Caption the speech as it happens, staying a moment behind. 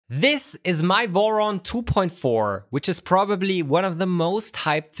This is my Voron 2.4, which is probably one of the most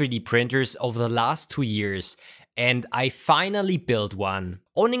hyped 3D printers over the last 2 years. And I finally built one.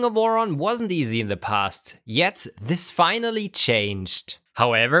 Owning a Voron wasn't easy in the past, yet this finally changed.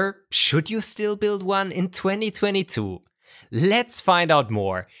 However, should you still build one in 2022? Let's find out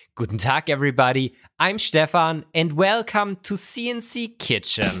more. Guten Tag everybody, I'm Stefan and welcome to CNC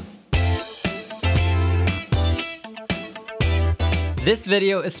Kitchen. This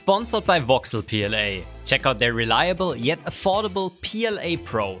video is sponsored by Voxel PLA. Check out their reliable yet affordable PLA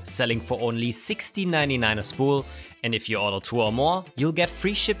Pro, selling for only $16.99 a spool, and if you order 2 or more, you'll get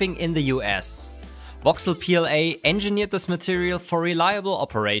free shipping in the US. Voxel PLA engineered this material for reliable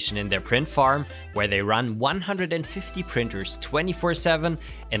operation in their print farm, where they run 150 printers 24/7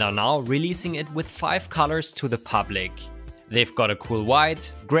 and are now releasing it with 5 colors to the public. They've got a cool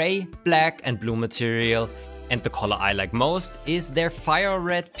white, gray, black and blue material, and the color I like most is their fire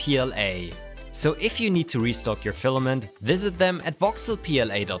red PLA. So if you need to restock your filament, visit them at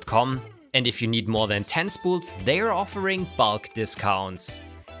voxelpla.com, and if you need more than 10 spools, they are offering bulk discounts.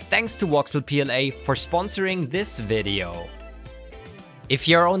 Thanks to Voxel PLA for sponsoring this video. If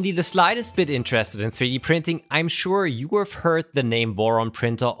you're only the slightest bit interested in 3D printing, I'm sure you have heard the name Voron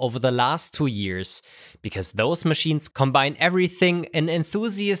printer over the last 2 years, because those machines combine everything an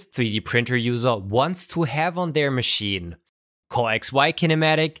enthusiast 3D printer user wants to have on their machine. Core XY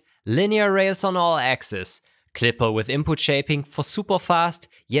kinematic, linear rails on all axes, clipper with input shaping for super fast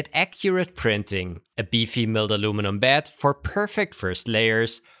yet accurate printing, a beefy milled aluminum bed for perfect first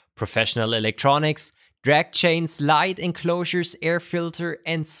layers, professional electronics, drag chains, light enclosures, air filter,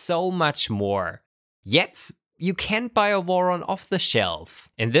 and so much more. Yet, you can't buy a Voron off the shelf.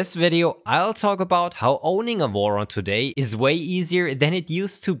 In this video, I'll talk about how owning a Voron today is way easier than it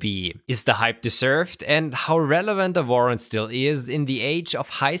used to be. Is the hype deserved, and how relevant a Voron still is in the age of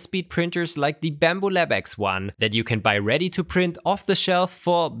high-speed printers like the Bambulab X1 that you can buy ready to print off the shelf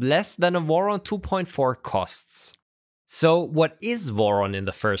for less than a Voron 2.4 costs. So what is Voron in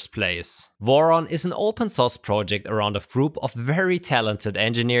the first place? Voron is an open source project around a group of very talented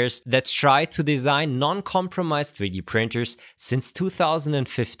engineers that try to design non-compromised 3D printers since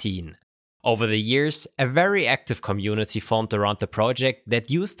 2015. Over the years, a very active community formed around the project that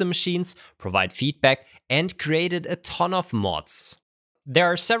used the machines, provide feedback, and created a ton of mods. There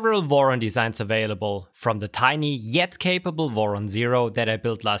are several Voron designs available, from the tiny yet capable Voron 0 that I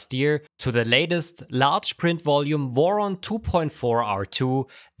built last year to the latest large print volume Voron 2.4 R2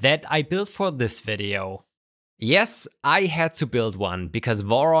 that I built for this video. Yes, I had to build one because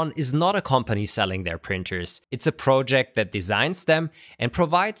Voron is not a company selling their printers. It's a project that designs them and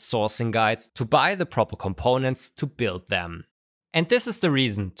provides sourcing guides to buy the proper components to build them. And this is the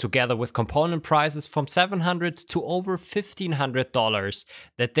reason, together with component prices from $700 to over $1,500,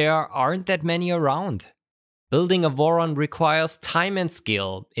 that there aren't that many around. Building a Voron requires time and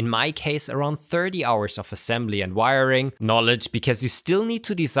skill, in my case around 30 hours of assembly and wiring, knowledge because you still need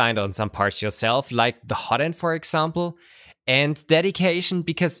to design on some parts yourself, like the hot end for example, and dedication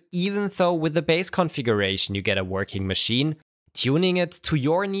because even though with the base configuration you get a working machine, tuning it to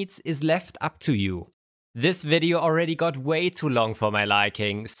your needs is left up to you. This video already got way too long for my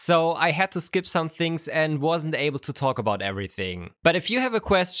liking, so I had to skip some things and wasn't able to talk about everything. But if you have a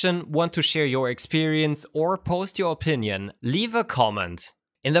question, want to share your experience or post your opinion, leave a comment.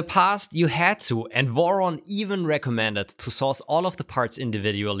 In the past you had to, and Voron even recommended to source all of the parts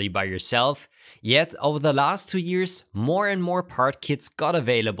individually by yourself, yet over the last 2 years more and more part kits got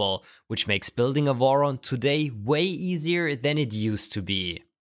available, which makes building a Voron today way easier than it used to be.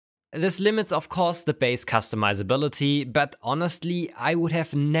 This limits of course the base customizability, but honestly I would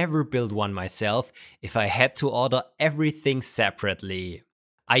have never built one myself if I had to order everything separately.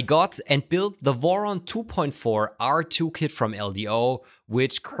 I got and built the Voron 2.4 R2 kit from LDO,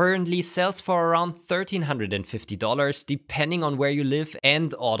 which currently sells for around $1,350 depending on where you live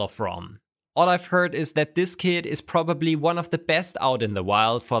and order from. All I've heard is that this kit is probably one of the best out in the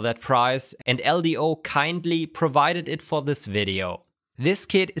wild for that price, and LDO kindly provided it for this video. This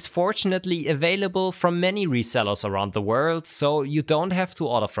kit is fortunately available from many resellers around the world, so you don't have to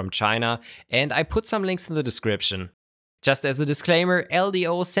order from China, and I put some links in the description. Just as a disclaimer,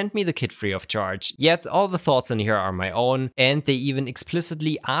 LDO sent me the kit free of charge, yet all the thoughts in here are my own, and they even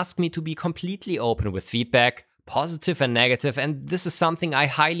explicitly ask me to be completely open with feedback, positive and negative, and this is something I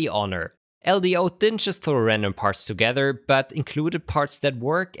highly honor. LDO didn't just throw random parts together, but included parts that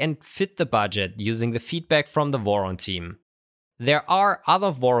work and fit the budget using the feedback from the Voron team. There are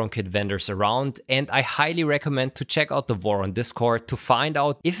other Voron kit vendors around, and I highly recommend to check out the Voron Discord to find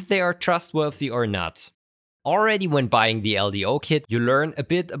out if they are trustworthy or not. Already when buying the LDO kit, you learn a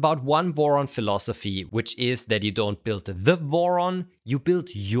bit about one Voron philosophy, which is that you don't build the Voron, you build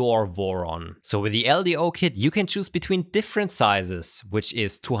your Voron. So with the LDO kit, you can choose between different sizes, which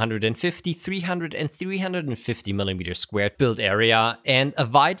is 250, 300 and 350 millimeter squared build area, and a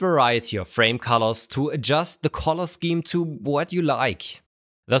wide variety of frame colors to adjust the color scheme to what you like.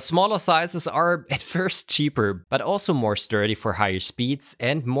 The smaller sizes are at first cheaper, but also more sturdy for higher speeds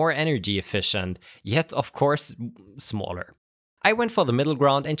and more energy efficient, yet of course smaller. I went for the middle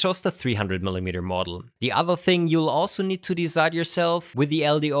ground and chose the 300mm model. The other thing you'll also need to decide yourself with the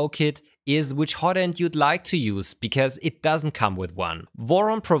LDO kit is which hot end you'd like to use, because it doesn't come with one.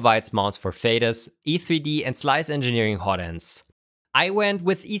 Voron provides mounts for faders, E3D and slice engineering hot ends. I went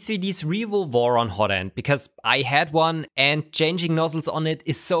with E3D's Revo Voron hot end because I had one and changing nozzles on it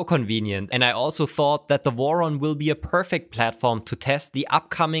is so convenient, and I also thought that the Voron will be a perfect platform to test the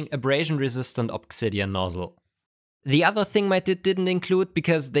upcoming abrasion resistant obsidian nozzle. The other thing my kit didn't include,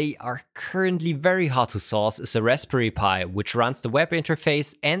 because they are currently very hard to source, is a Raspberry Pi, which runs the web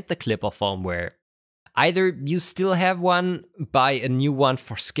interface and the Clipper firmware. Either you still have one, buy a new one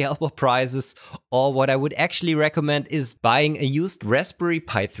for scalper prices, or what I would actually recommend is buying a used Raspberry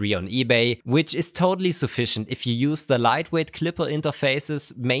Pi 3 on eBay, which is totally sufficient if you use the lightweight Clipper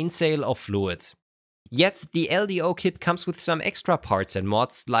interfaces, mainsail or fluid. Yet the LDO kit comes with some extra parts and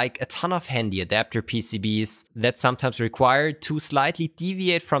mods, like a ton of handy adapter PCBs that sometimes require to slightly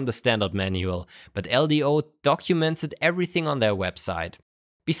deviate from the standard manual, but LDO documented everything on their website.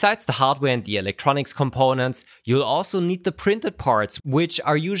 Besides the hardware and the electronics components, you'll also need the printed parts, which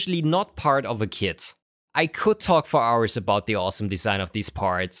are usually not part of a kit. I could talk for hours about the awesome design of these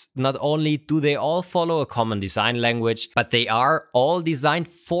parts. Not only do they all follow a common design language, but they are all designed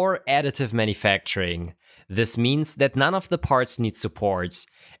for additive manufacturing. This means that none of the parts need supports.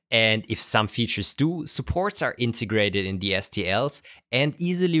 And if some features do, supports are integrated in the STLs and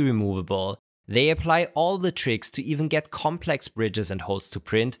easily removable. They apply all the tricks to even get complex bridges and holes to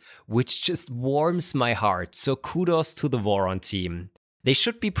print, which just warms my heart, so kudos to the Voron team. They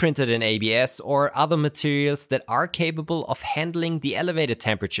should be printed in ABS or other materials that are capable of handling the elevated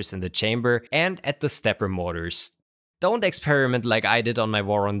temperatures in the chamber and at the stepper motors. Don't experiment like I did on my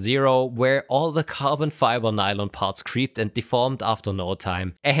Voron Zero, where all the carbon fiber nylon parts creeped and deformed after no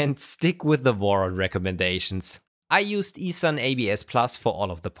time, and stick with the Voron recommendations. I used eSun ABS Plus for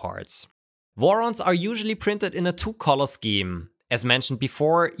all of the parts. Vorons are usually printed in a two-color scheme. As mentioned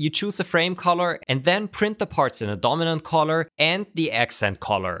before, you choose a frame color and then print the parts in a dominant color and the accent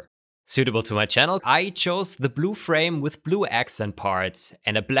color. Suitable to my channel, I chose the blue frame with blue accent parts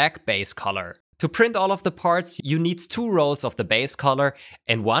and a black base color. To print all of the parts, you need 2 rolls of the base color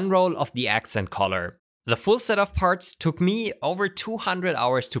and 1 roll of the accent color. The full set of parts took me over 200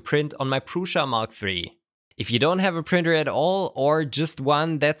 hours to print on my Prusa Mark III. If you don't have a printer at all, or just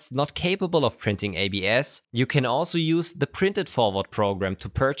one that's not capable of printing ABS, you can also use the Printed Forward program to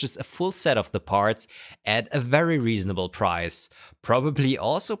purchase a full set of the parts at a very reasonable price. Probably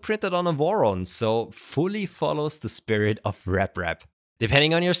also printed on a Voron, so fully follows the spirit of RepRap.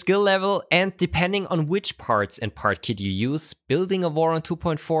 Depending on your skill level and depending on which parts and part kit you use, building a Voron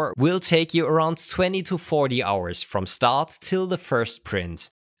 2.4 will take you around 20 to 40 hours from start till the first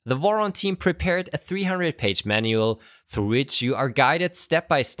print. The Voron team prepared a 300-page manual through which you are guided step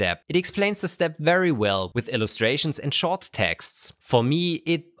by step. It explains the step very well with illustrations and short texts. For me,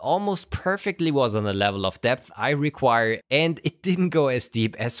 it almost perfectly was on the level of depth I require, and it didn't go as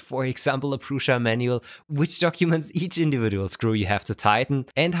deep as, for example, a Prusa manual, which documents each individual screw you have to tighten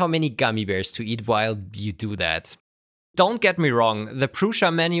and how many gummy bears to eat while you do that. Don't get me wrong, the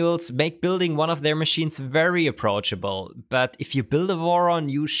Prusa manuals make building one of their machines very approachable, but if you build a Voron,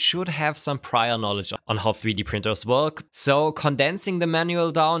 you should have some prior knowledge on how 3D printers work, so condensing the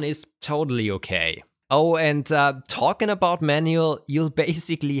manual down is totally okay. Oh, and talking about manual, you'll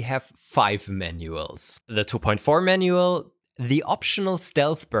basically have 5 manuals. The 2.4 manual, the optional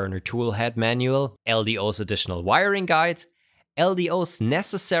Stealth Burner toolhead manual, LDO's additional wiring guide, LDO's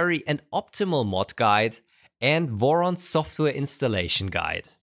necessary and optimal mod guide, and Voron's software installation guide.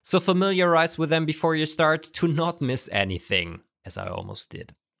 So familiarize with them before you start to not miss anything, as I almost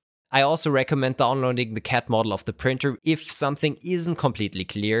did. I also recommend downloading the CAD model of the printer if something isn't completely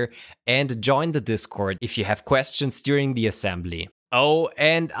clear, and join the Discord if you have questions during the assembly. Oh,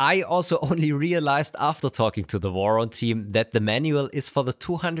 and I also only realized after talking to the Voron team that the manual is for the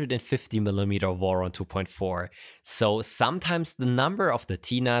 250mm Voron 2.4, so sometimes the number of the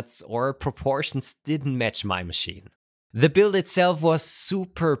T-nuts or proportions didn't match my machine. The build itself was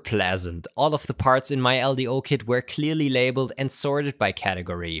super pleasant. All of the parts in my LDO kit were clearly labeled and sorted by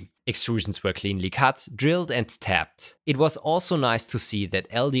category. Extrusions were cleanly cut, drilled and tapped. It was also nice to see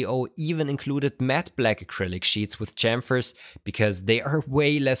that LDO even included matte black acrylic sheets with chamfers because they are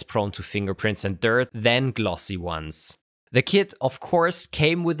way less prone to fingerprints and dirt than glossy ones. The kit, of course,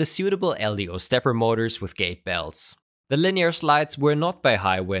 came with the suitable LDO stepper motors with gate belts. The linear slides were not by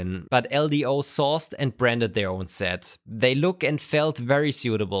Highwind, but LDO sourced and branded their own set. They look and felt very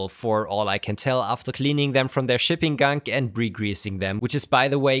suitable for all I can tell after cleaning them from their shipping gunk and re-greasing them, which is by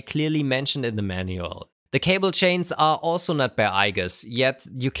the way clearly mentioned in the manual. The cable chains are also not by IGUS, yet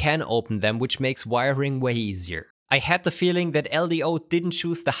you can open them, which makes wiring way easier. I had the feeling that LDO didn't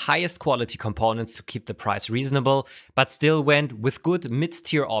choose the highest quality components to keep the price reasonable, but still went with good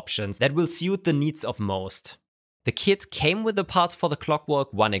mid-tier options that will suit the needs of most. The kit came with the parts for the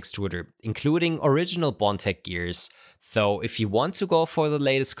Clockwork X1 extruder, including original Bondtech gears, though if you want to go for the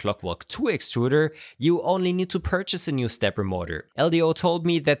latest Clockwork 2 extruder, you only need to purchase a new stepper motor. LDO told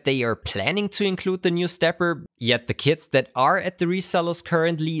me that they are planning to include the new stepper, yet the kits that are at the resellers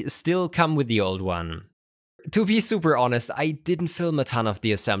currently still come with the old one. To be super honest, I didn't film a ton of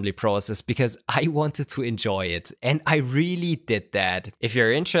the assembly process because I wanted to enjoy it, and I really did that. If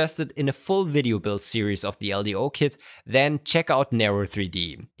you're interested in a full video build series of the LDO kit, then check out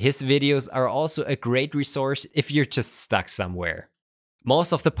Nero3D. His videos are also a great resource if you're just stuck somewhere.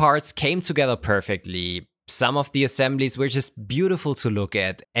 Most of the parts came together perfectly. Some of the assemblies were just beautiful to look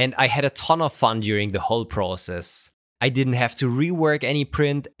at, and I had a ton of fun during the whole process. I didn't have to rework any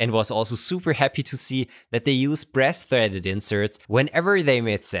print and was also super happy to see that they use brass threaded inserts whenever they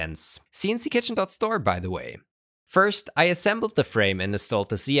made sense. CNCKitchen.store, by the way. First, I assembled the frame and installed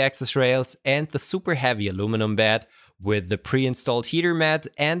the Z-axis rails and the super heavy aluminum bed with the pre-installed heater mat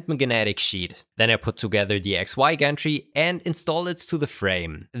and magnetic sheet. Then I put together the XY gantry and installed it to the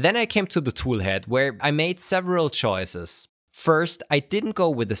frame. Then I came to the tool head where I made several choices. First, I didn't go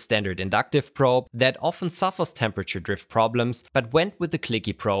with the standard inductive probe that often suffers temperature drift problems, but went with the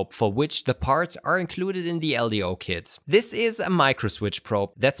clicky probe for which the parts are included in the LDO kit. This is a microswitch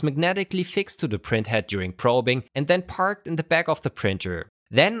probe that's magnetically fixed to the print head during probing and then parked in the back of the printer.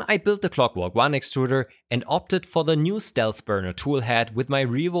 Then I built the Clockwork X1 extruder and opted for the new Stealth Burner tool head with my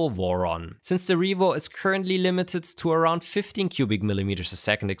LDO Voron. Since the Revo is currently limited to around 15 cubic millimeters a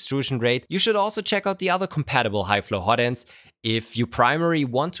second extrusion rate, you should also check out the other compatible high flow hot ends if you primarily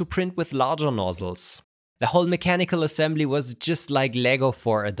want to print with larger nozzles. The whole mechanical assembly was just like Lego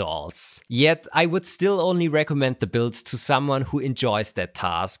for adults. Yet I would still only recommend the build to someone who enjoys that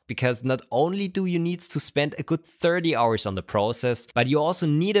task, because not only do you need to spend a good 30 hours on the process, but you also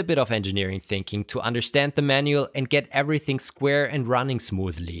need a bit of engineering thinking to understand the manual and get everything square and running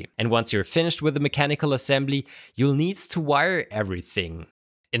smoothly. And once you're finished with the mechanical assembly, you'll need to wire everything.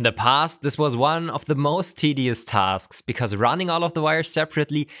 In the past, this was one of the most tedious tasks because running all of the wires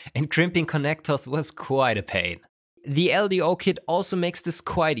separately and crimping connectors was quite a pain. The LDO kit also makes this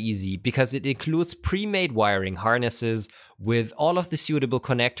quite easy because it includes pre-made wiring harnesses with all of the suitable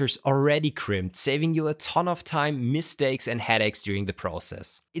connectors already crimped, saving you a ton of time, mistakes and headaches during the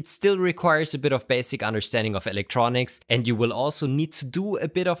process. It still requires a bit of basic understanding of electronics, and you will also need to do a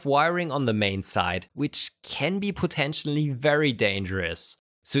bit of wiring on the main side, which can be potentially very dangerous.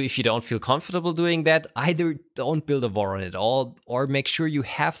 So if you don't feel comfortable doing that, either don't build a Voron at all or make sure you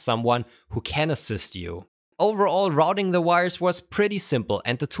have someone who can assist you. Overall, routing the wires was pretty simple,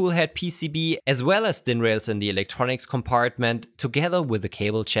 and the toolhead PCB as well as DIN rails in the electronics compartment together with the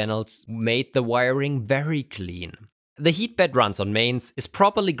cable channels made the wiring very clean. The heat bed runs on mains, is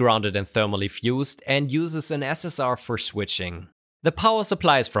properly grounded and thermally fused, and uses an SSR for switching. The power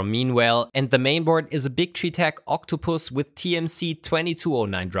supply is from Meanwell, and the mainboard is a Big Tree Tech Octopus with TMC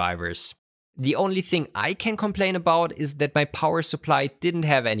 2209 drivers. The only thing I can complain about is that my power supply didn't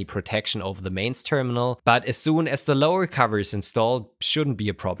have any protection over the mains terminal, but as soon as the lower cover is installed, shouldn't be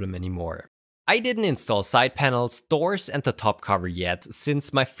a problem anymore. I didn't install side panels, doors and the top cover yet,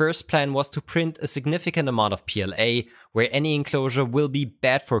 since my first plan was to print a significant amount of PLA, where any enclosure will be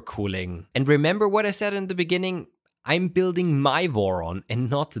bad for cooling. And remember what I said in the beginning? I'm building my Voron and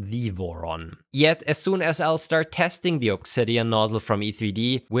not the Voron. Yet as soon as I'll start testing the Obsidian nozzle from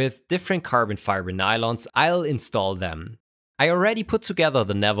E3D with different carbon fiber nylons, I'll install them. I already put together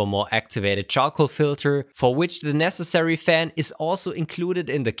the Nevermore activated charcoal filter, for which the necessary fan is also included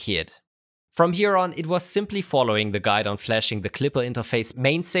in the kit. From here on, it was simply following the guide on flashing the Clipper interface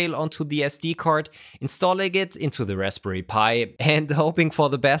mainsail onto the SD card, installing it into the Raspberry Pi, and hoping for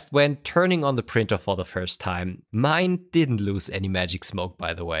the best when turning on the printer for the first time. Mine didn't lose any magic smoke,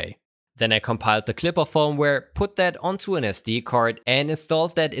 by the way. Then I compiled the clipper firmware, put that onto an SD card and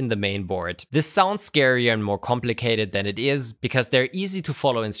installed that in the main board. This sounds scarier and more complicated than it is because they're easy to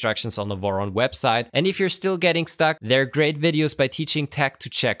follow instructions on the Voron website, and if you're still getting stuck, there are great videos by Teaching Tech to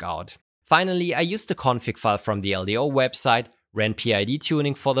check out. Finally, I used the config file from the LDO website, ran PID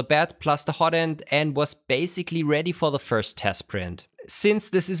tuning for the bed plus the hot end, and was basically ready for the first test print. Since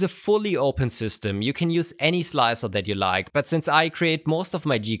this is a fully open system, you can use any slicer that you like, but since I create most of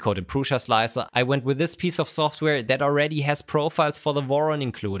my G-code in Prusa slicer, I went with this piece of software that already has profiles for the Voron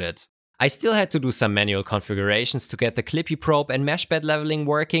included. I still had to do some manual configurations to get the Clippy probe and mesh bed leveling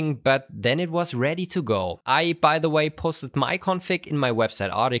working, but then it was ready to go. I, by the way, posted my config in my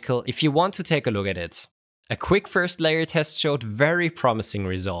website article if you want to take a look at it. A quick first layer test showed very promising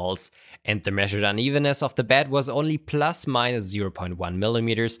results, and the measured unevenness of the bed was only plus minus 0.1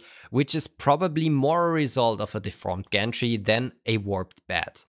 mm, which is probably more a result of a deformed gantry than a warped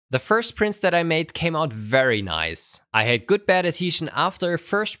bed. The first prints that I made came out very nice. I had good bed adhesion after a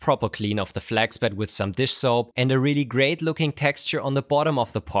first proper clean of the flex bed with some dish soap and a really great looking texture on the bottom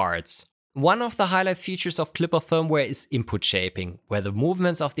of the parts. One of the highlight features of Clipper firmware is input shaping, where the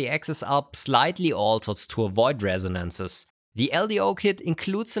movements of the axis are slightly altered to avoid resonances. The LDO kit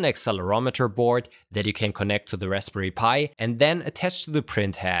includes an accelerometer board that you can connect to the Raspberry Pi and then attach to the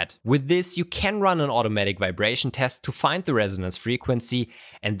print head. With this, you can run an automatic vibration test to find the resonance frequency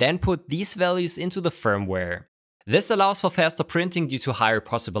and then put these values into the firmware. This allows for faster printing due to higher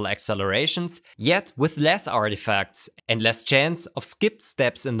possible accelerations, yet with less artifacts and less chance of skipped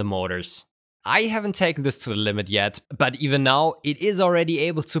steps in the motors. I haven't taken this to the limit yet, but even now it is already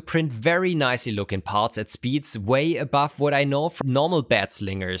able to print very nicely looking parts at speeds way above what I know from normal bed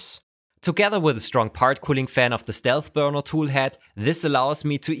slingers. Together with a strong part cooling fan of the Stealth Burner tool head, this allows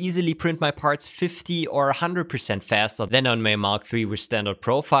me to easily print my parts 50 or 100% faster than on my Mark III with standard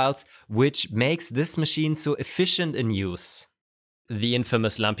profiles, which makes this machine so efficient in use. The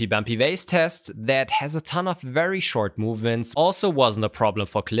infamous lumpy bumpy vase test that has a ton of very short movements also wasn't a problem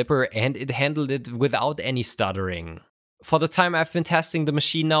for Clipper, and it handled it without any stuttering. For the time I've been testing the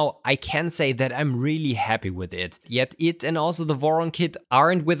machine now, I can say that I'm really happy with it. Yet it and also the Voron kit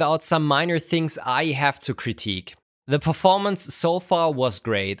aren't without some minor things I have to critique. The performance so far was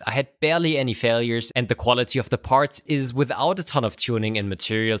great, I had barely any failures, and the quality of the parts is, without a ton of tuning and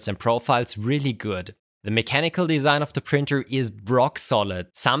materials and profiles, really good. The mechanical design of the printer is rock solid,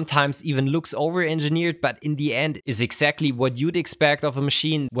 sometimes even looks over-engineered, but in the end is exactly what you'd expect of a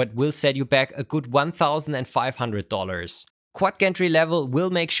machine what will set you back a good $1,500. Quad gantry level will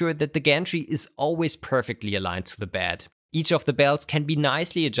make sure that the gantry is always perfectly aligned to the bed. Each of the belts can be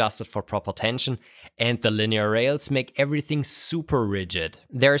nicely adjusted for proper tension, and the linear rails make everything super rigid.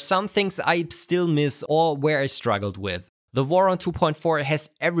 There are some things I still miss or where I struggled with. The Voron 2.4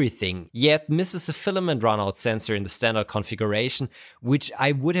 has everything, yet misses a filament runout sensor in the standard configuration, which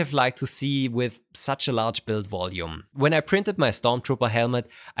I would have liked to see with such a large build volume. When I printed my Stormtrooper helmet,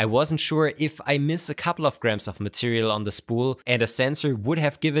 I wasn't sure if I miss a couple of grams of material on the spool, and a sensor would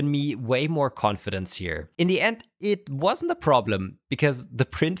have given me way more confidence here. In the end, it wasn't a problem, because the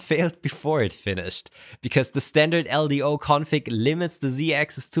print failed before it finished, because the standard LDO config limits the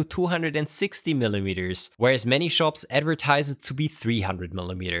Z-axis to 260mm, whereas many shops advertise it to be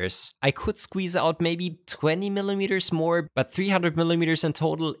 300mm. I could squeeze out maybe 20mm more, but 300mm in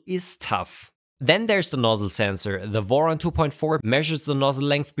total is tough. Then there's the nozzle sensor. The Voron 2.4 measures the nozzle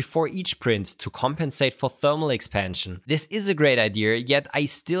length before each print to compensate for thermal expansion. This is a great idea, yet I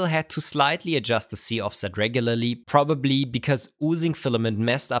still had to slightly adjust the C offset regularly, probably because oozing filament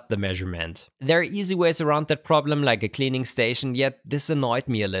messed up the measurement. There are easy ways around that problem, like a cleaning station, yet this annoyed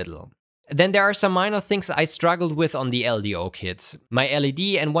me a little. Then there are some minor things I struggled with on the LDO kit. My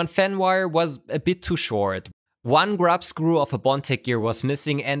LED and one fan wire was a bit too short. One grub screw of a Bondtech gear was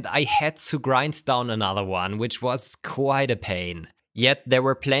missing and I had to grind down another one, which was quite a pain. Yet there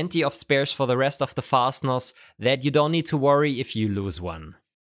were plenty of spares for the rest of the fasteners that you don't need to worry if you lose one.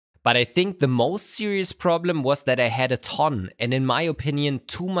 But I think the most serious problem was that I had a ton, and in my opinion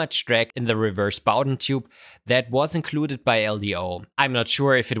too much drag in the reverse Bowden tube that was included by LDO. I'm not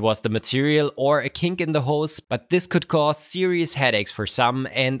sure if it was the material or a kink in the hose, but this could cause serious headaches for some,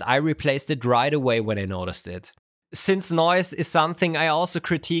 and I replaced it right away when I noticed it. Since noise is something I also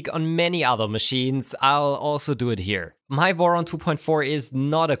critique on many other machines, I'll also do it here. My Voron 2.4 is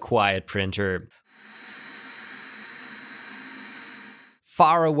not a quiet printer.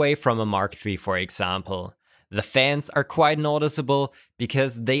 Far away from a Mark III, for example. The fans are quite noticeable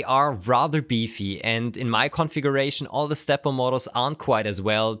because they are rather beefy, and in my configuration all the stepper motors aren't quite as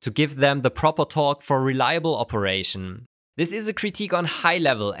well to give them the proper torque for reliable operation. This is a critique on high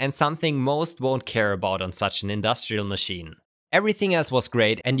level and something most won't care about on such an industrial machine. Everything else was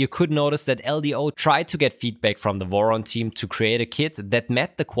great, and you could notice that LDO tried to get feedback from the Voron team to create a kit that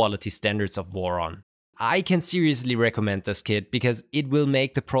met the quality standards of Voron. I can seriously recommend this kit because it will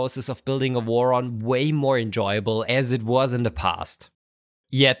make the process of building a Voron way more enjoyable as it was in the past.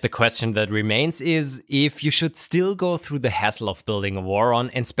 Yet the question that remains is if you should still go through the hassle of building a Voron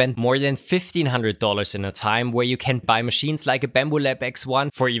and spend more than $1,500 in a time where you can buy machines like a Bambulab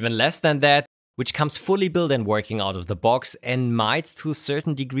X1 for even less than that, which comes fully built and working out of the box and might to a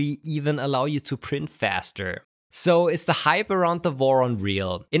certain degree even allow you to print faster. So is the hype around the Voron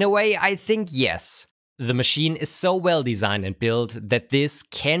real? In a way, I think yes. The machine is so well designed and built that this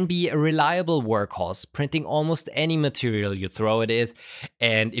can be a reliable workhorse, printing almost any material you throw at it,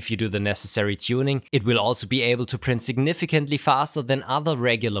 and if you do the necessary tuning, it will also be able to print significantly faster than other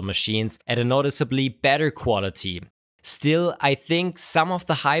regular machines at a noticeably better quality. Still, I think some of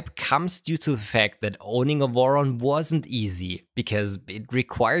the hype comes due to the fact that owning a Voron wasn't easy, because it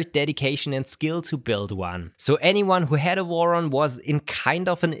required dedication and skill to build one. So anyone who had a Voron was in kind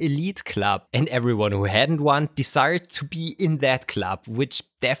of an elite club, and everyone who hadn't one desired to be in that club, which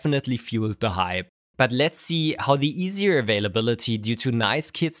definitely fueled the hype. But let's see how the easier availability due to nice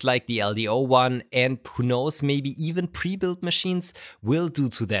kits like the LDO one, and who knows, maybe even pre-built machines, will do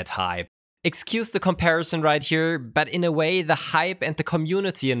to that hype. Excuse the comparison right here, but in a way the hype and the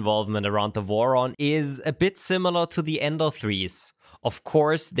community involvement around the Voron is a bit similar to the Ender 3s. Of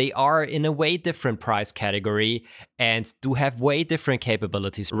course, they are in a way different price category and do have way different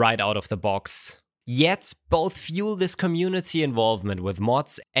capabilities right out of the box. Yet, both fuel this community involvement with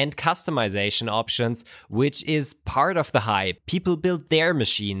mods and customization options, which is part of the hype. People build their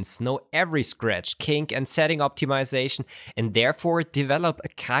machines, know every scratch, kink and setting optimization, and therefore develop a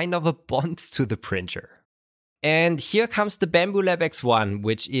kind of a bond to the printer. And here comes the Bambulab X1,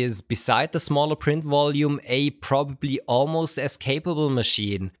 which is, beside the smaller print volume, a probably almost as capable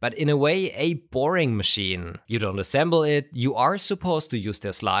machine, but in a way a boring machine. You don't assemble it, you are supposed to use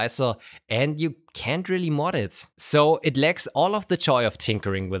their slicer, and you can't really mod it. So it lacks all of the joy of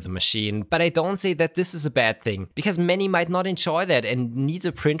tinkering with the machine, but I don't say that this is a bad thing, because many might not enjoy that and need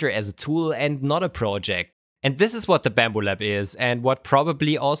a printer as a tool and not a project. And this is what the Bambulab is, and what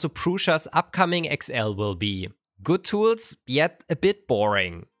probably also Prusa's upcoming XL will be. Good tools, yet a bit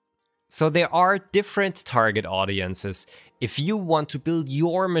boring. So there are different target audiences. If you want to build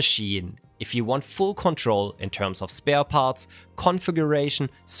your machine, if you want full control in terms of spare parts, configuration,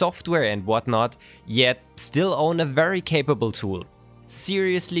 software and whatnot, yet still own a very capable tool,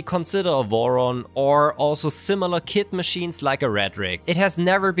 seriously consider a Voron or also similar kit machines like a Redrig. It has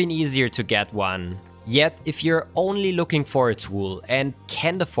never been easier to get one. Yet, if you're only looking for a tool and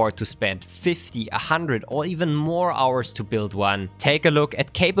can't afford to spend 50, 100 or even more hours to build one, take a look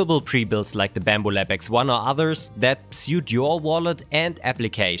at capable pre-builds like the Bambulab X1 or others that suit your wallet and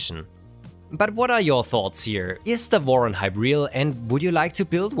application. But what are your thoughts here? Is the Voron hype real and would you like to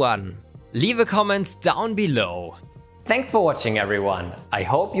build one? Leave a comment down below. Thanks for watching everyone. I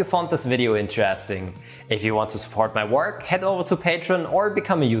hope you found this video interesting. If you want to support my work, head over to Patreon or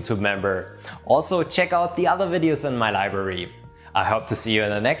become a YouTube member. Also check out the other videos in my library. I hope to see you in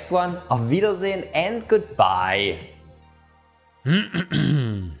the next one. Auf Wiedersehen and goodbye.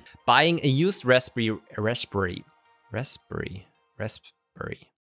 Buying a used raspberry